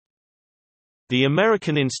The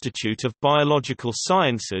American Institute of Biological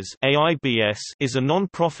Sciences (AIBS) is a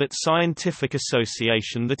non-profit scientific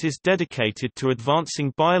association that is dedicated to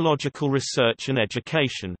advancing biological research and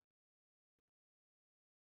education.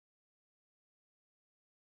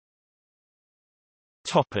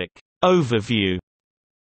 Topic Overview.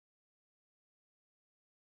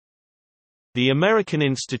 The American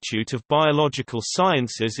Institute of Biological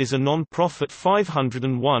Sciences is a non-profit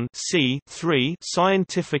 501(c)(3)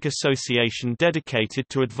 scientific association dedicated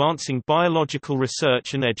to advancing biological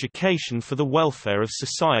research and education for the welfare of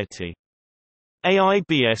society.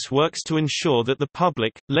 AIBS works to ensure that the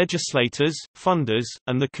public, legislators, funders,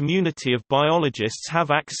 and the community of biologists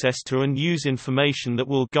have access to and use information that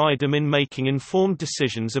will guide them in making informed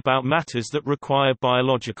decisions about matters that require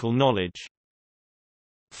biological knowledge.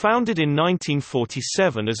 Founded in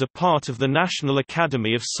 1947 as a part of the National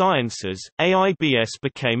Academy of Sciences, AIBS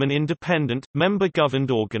became an independent, member-governed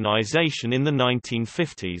organization in the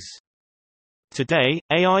 1950s. Today,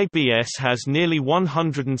 AIBS has nearly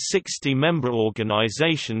 160 member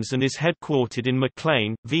organizations and is headquartered in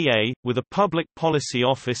McLean, VA, with a public policy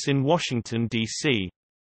office in Washington, D.C.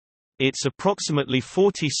 Its approximately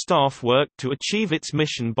 40 staff work to achieve its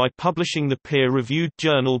mission by publishing the peer-reviewed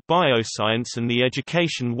journal Bioscience and the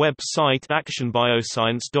education website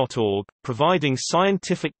actionbioscience.org, providing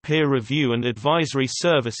scientific peer review and advisory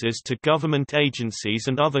services to government agencies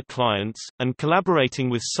and other clients, and collaborating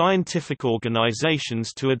with scientific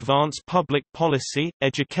organizations to advance public policy,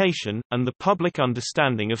 education, and the public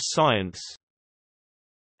understanding of science.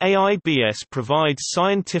 AIBS provides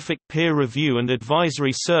scientific peer review and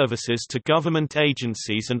advisory services to government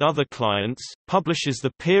agencies and other clients, publishes the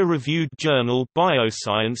peer-reviewed journal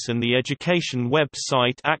Bioscience and the education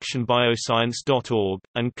website actionbioscience.org,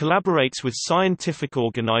 and collaborates with scientific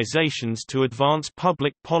organizations to advance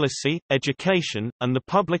public policy, education, and the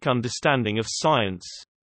public understanding of science.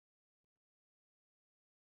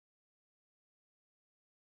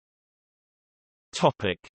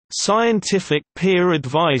 Topic: Scientific Peer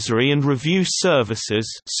Advisory and Review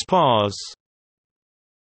Services (SPARS).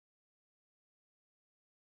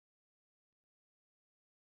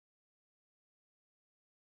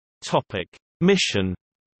 Topic: Mission.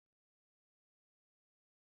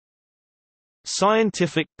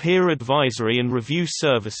 Scientific Peer Advisory and Review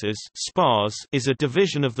Services (SPARS) is a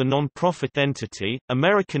division of the non-profit entity,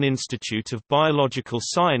 American Institute of Biological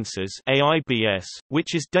Sciences (AIBS),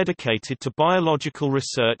 which is dedicated to biological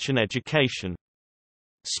research and education.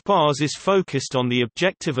 SPARS is focused on the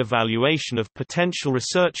objective evaluation of potential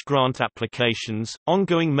research grant applications,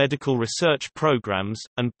 ongoing medical research programs,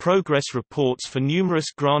 and progress reports for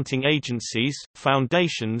numerous granting agencies,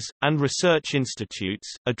 foundations, and research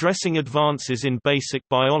institutes, addressing advances in basic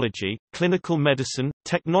biology, clinical medicine,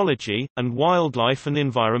 technology, and wildlife and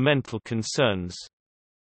environmental concerns.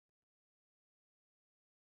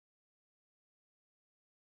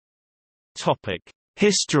 Topic: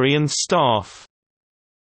 History and staff.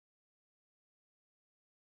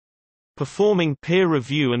 Performing peer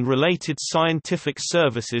review and related scientific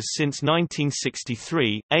services since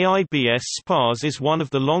 1963, AIBS SPARS is one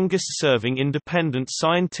of the longest-serving independent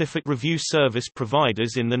scientific review service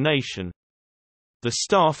providers in the nation. The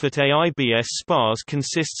staff at AIBS SPARS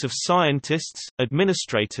consists of scientists,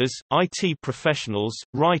 administrators, IT professionals,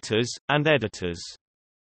 writers, and editors.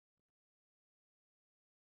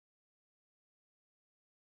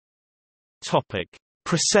 Topic: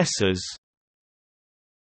 Processors.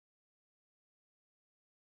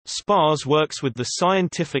 SPARS works with the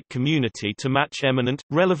scientific community to match eminent,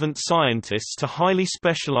 relevant scientists to highly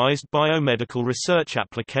specialized biomedical research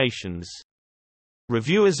applications.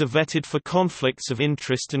 Reviewers are vetted for conflicts of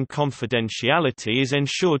interest and confidentiality is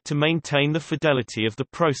ensured to maintain the fidelity of the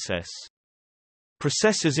process.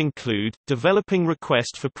 Processes include, developing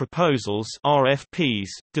request for proposals (RFPs),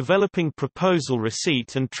 developing proposal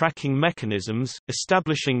receipt and tracking mechanisms,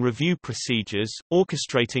 establishing review procedures,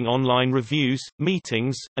 orchestrating online reviews,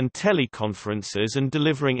 meetings, and teleconferences and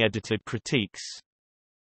delivering edited critiques.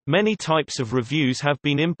 Many types of reviews have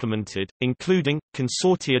been implemented, including,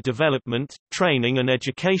 consortia development, training and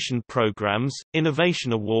education programs,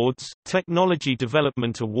 innovation awards, technology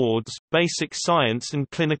development awards, basic science and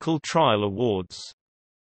clinical trial awards.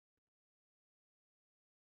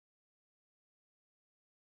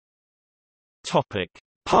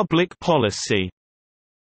 Public policy.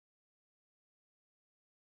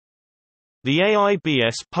 The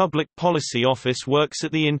AIBS Public Policy Office works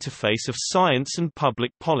at the interface of science and public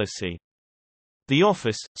policy. The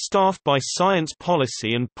office, staffed by science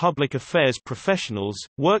policy and public affairs professionals,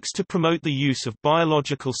 works to promote the use of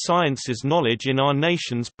biological sciences knowledge in our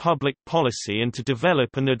nation's public policy and to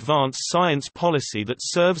develop and advance science policy that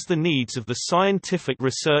serves the needs of the scientific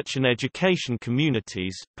research and education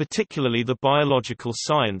communities, particularly the biological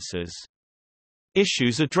sciences.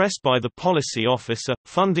 Issues addressed by the Policy Office are,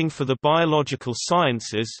 funding for the biological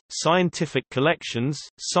sciences, scientific collections,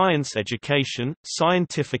 science education,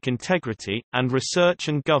 scientific integrity, and research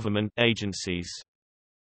and government agencies.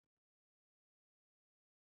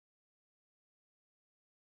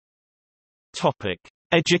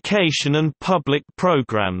 Education and public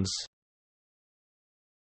programs.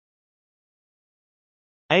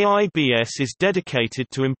 AIBS is dedicated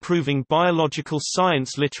to improving biological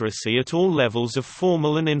science literacy at all levels of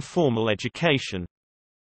formal and informal education.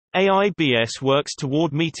 AIBS works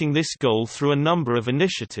toward meeting this goal through a number of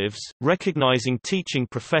initiatives, recognizing teaching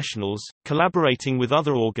professionals, collaborating with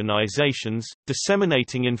other organizations,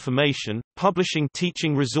 disseminating information, publishing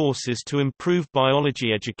teaching resources to improve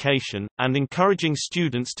biology education, and encouraging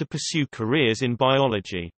students to pursue careers in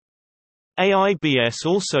biology. AIBS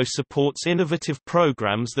also supports innovative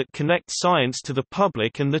programs that connect science to the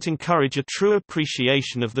public and that encourage a true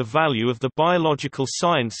appreciation of the value of the biological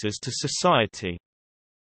sciences to society.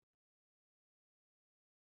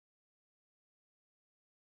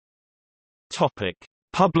 Topic: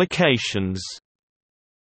 Publications.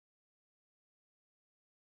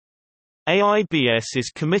 AIBS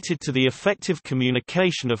is committed to the effective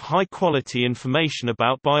communication of high-quality information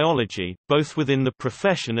about biology, both within the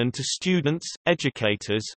profession and to students,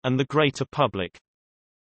 educators, and the greater public.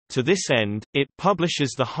 To this end, it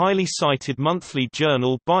publishes the highly cited monthly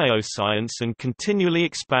journal Bioscience and continually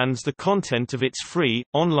expands the content of its free,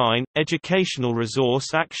 online, educational resource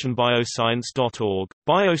actionbioscience.org.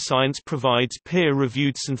 Bioscience provides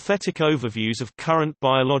peer-reviewed synthetic overviews of current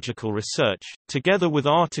biological research, together with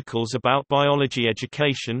articles about biology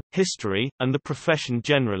education, history, and the profession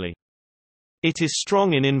generally. It is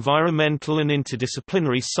strong in environmental and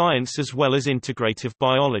interdisciplinary science as well as integrative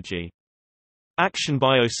biology.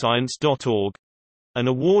 actionbioscience.org, an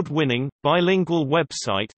award-winning, bilingual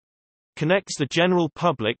website, connects the general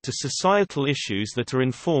public to societal issues that are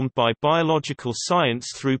informed by biological science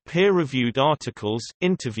through peer-reviewed articles,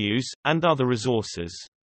 interviews, and other resources.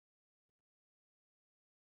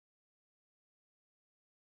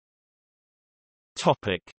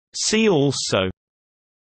 See also: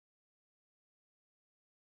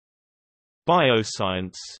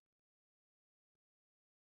 Bioscience.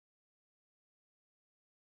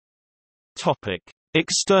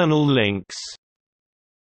 External links: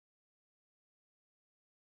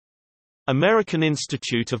 American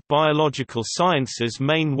Institute of Biological Sciences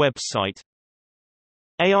main website,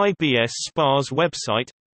 AIBS SPA's website,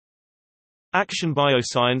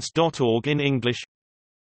 actionbioscience.org in English,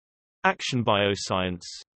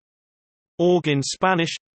 actionbioscience.org in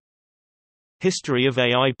Spanish, History of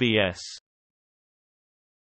AIBS.